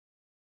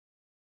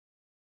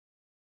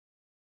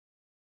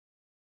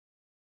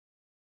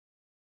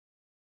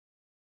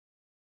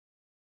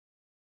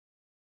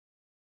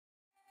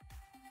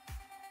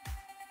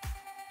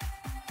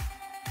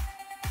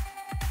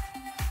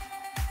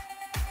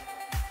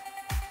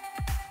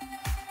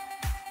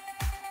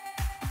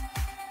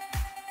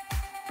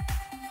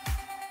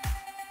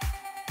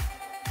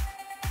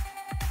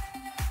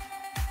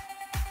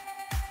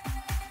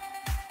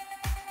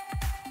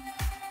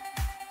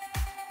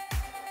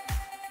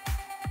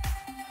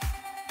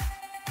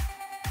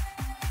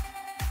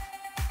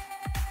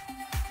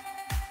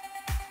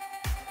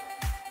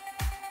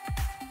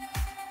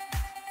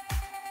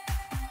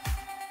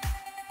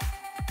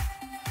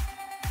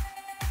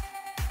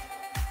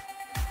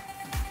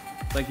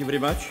Thank you very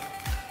much.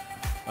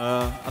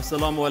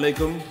 Assalamu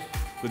alaikum.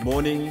 Good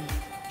morning.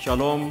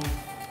 Shalom.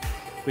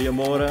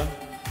 Goeiemorgen.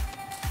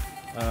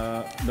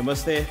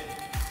 Namaste.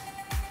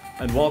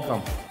 And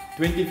welcome.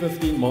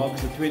 2015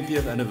 marks the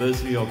 20th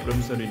anniversary of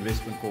Brimstone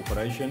Investment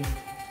Corporation.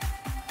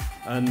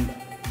 And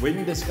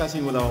when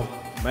discussing with our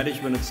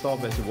management and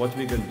staff as to what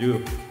we can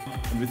do,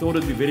 and we thought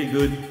it would be very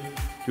good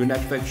to in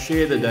fact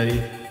share the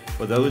day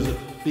for those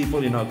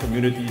people in our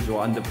communities who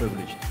are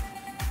underprivileged.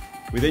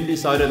 We then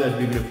decided that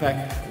we're going to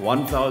pack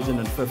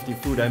 1,050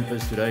 food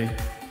hampers today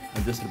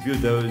and distribute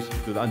those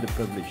to the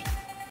underprivileged.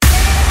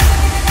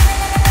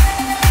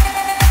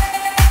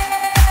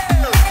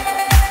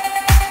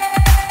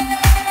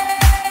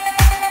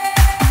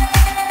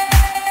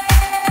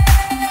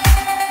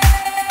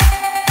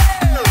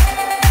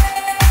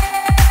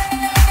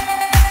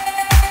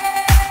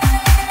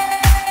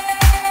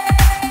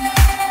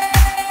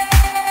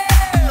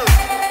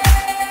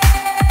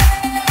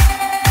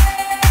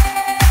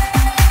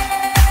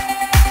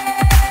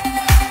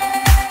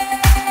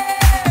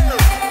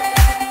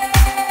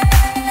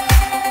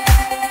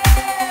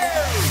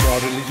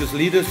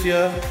 Leaders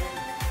here,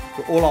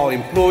 to all our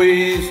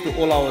employees, to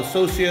all our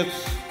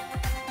associates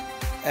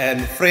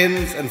and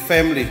friends and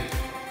family.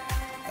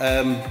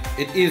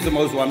 It is the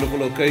most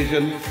wonderful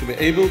occasion to be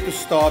able to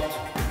start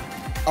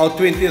our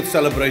 20th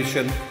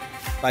celebration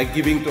by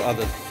giving to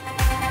others.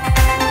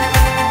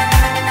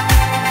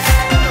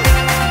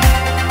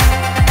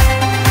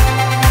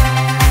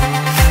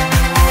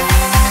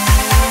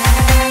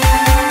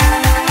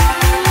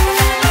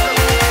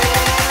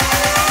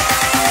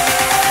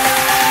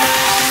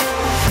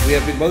 We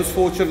have been most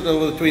fortunate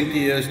over the 20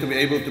 years to be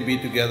able to be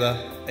together,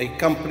 a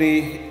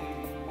company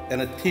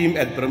and a team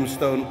at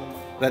Brimstone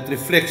that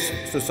reflects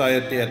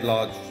society at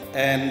large.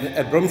 And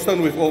at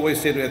Brimstone we've always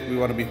said that we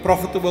want to be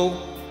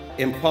profitable,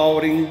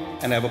 empowering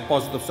and have a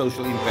positive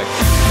social impact.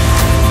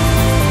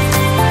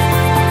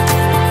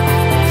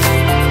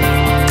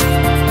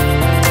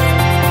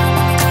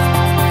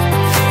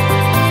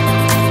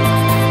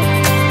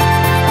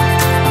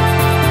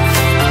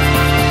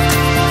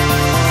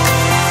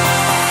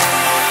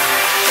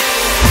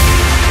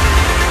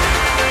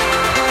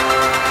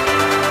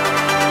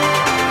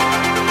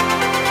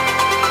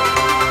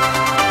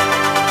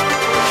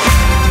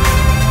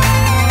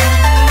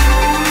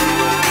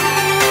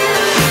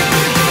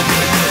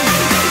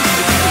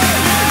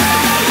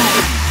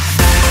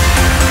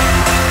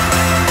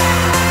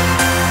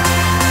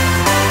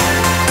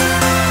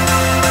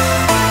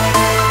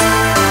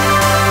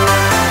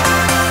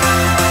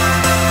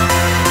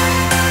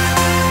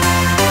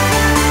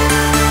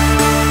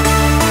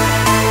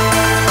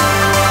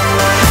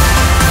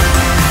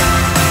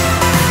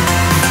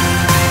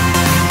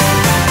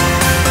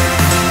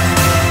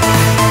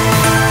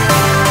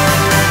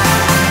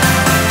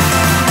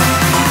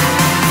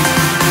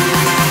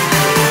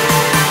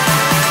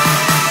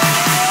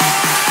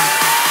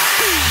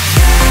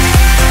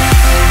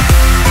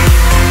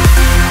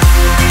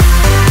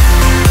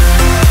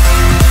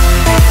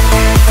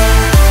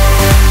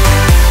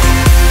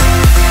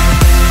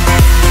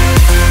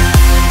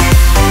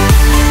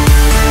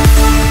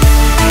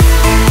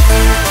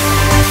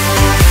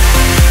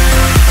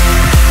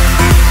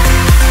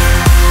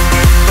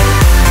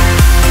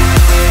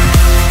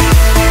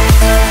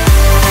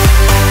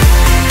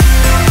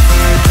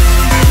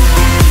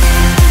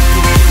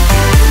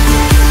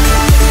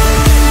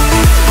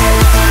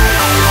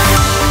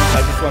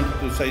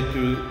 Say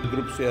to the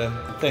groups here,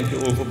 thank you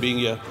all for being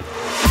here.